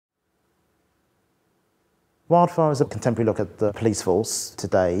Wildefire is a contemporary look at the police force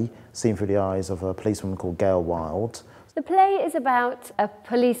today, seen through the eyes of a policewoman called Gail Wilde. The play is about a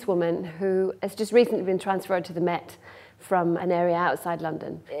policewoman who has just recently been transferred to the Met from an area outside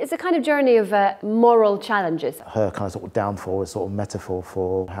London. It's a kind of journey of moral challenges. Her kind of sort of downfall is sort of metaphor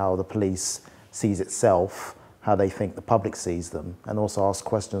for how the police sees itself, how they think the public sees them, and also ask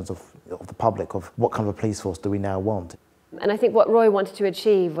questions of the public of what kind of a police force do we now want. And I think what Roy wanted to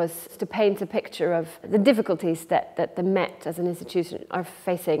achieve was to paint a picture of the difficulties that the Met as an institution are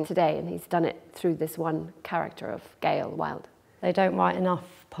facing today, and he's done it through this one character of Gail Wilde. They don't write enough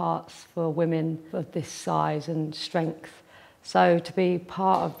parts for women of this size and strength, so to be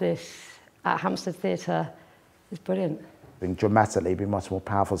part of this at Hampstead Theatre is brilliant. Dramatically, be much more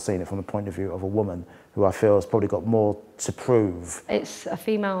powerful seeing it from the point of view of a woman who I feel has probably got more to prove. It's a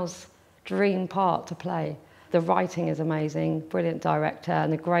female's dream part to play. The writing is amazing, brilliant director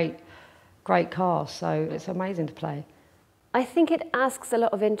and a great cast, so it's amazing to play. I think it asks a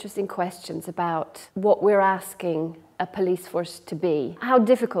lot of interesting questions about what we're asking a police force to be. How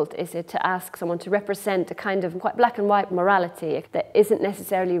difficult is it to ask someone to represent a kind of quite black and white morality that isn't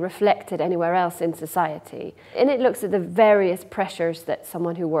necessarily reflected anywhere else in society? And it looks at the various pressures that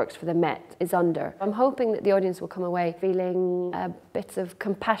someone who works for the Met is under. I'm hoping that the audience will come away feeling a bit of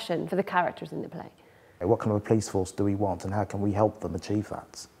compassion for the characters in the play. What kind of a police force do we want and how can we help them achieve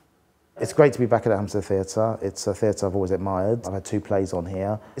that? It's great to be back at the Hampstead Theatre. It's a theatre I've always admired. I've had 2 plays on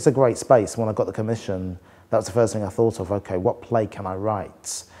here. It's a great space. When I got the commission, that was the first thing I thought of. Okay, what play can I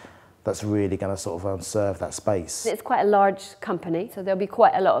write that's really going to sort of serve that space? It's quite a large company, so there'll be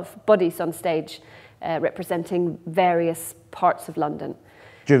quite a lot of bodies on stage representing various parts of London.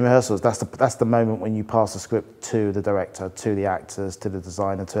 During rehearsals, that's the moment when you pass the script to the director, to the actors, to the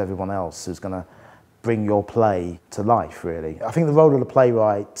designer, to everyone else who's going to bring your play to life, really. I think the role of the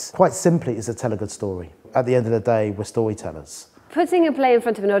playwright, quite simply, is to tell a good story. At the end of the day, we're storytellers. Putting a play in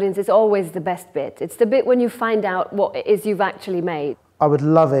front of an audience is always the best bit. It's the bit when you find out what it is you've actually made. I would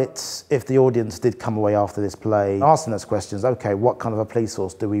love it if the audience did come away after this play asking us questions. Okay, what kind of a police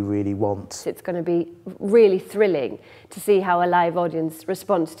force do we really want? It's going to be really thrilling to see how a live audience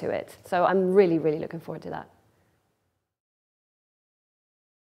responds to it. So I'm really, really looking forward to that.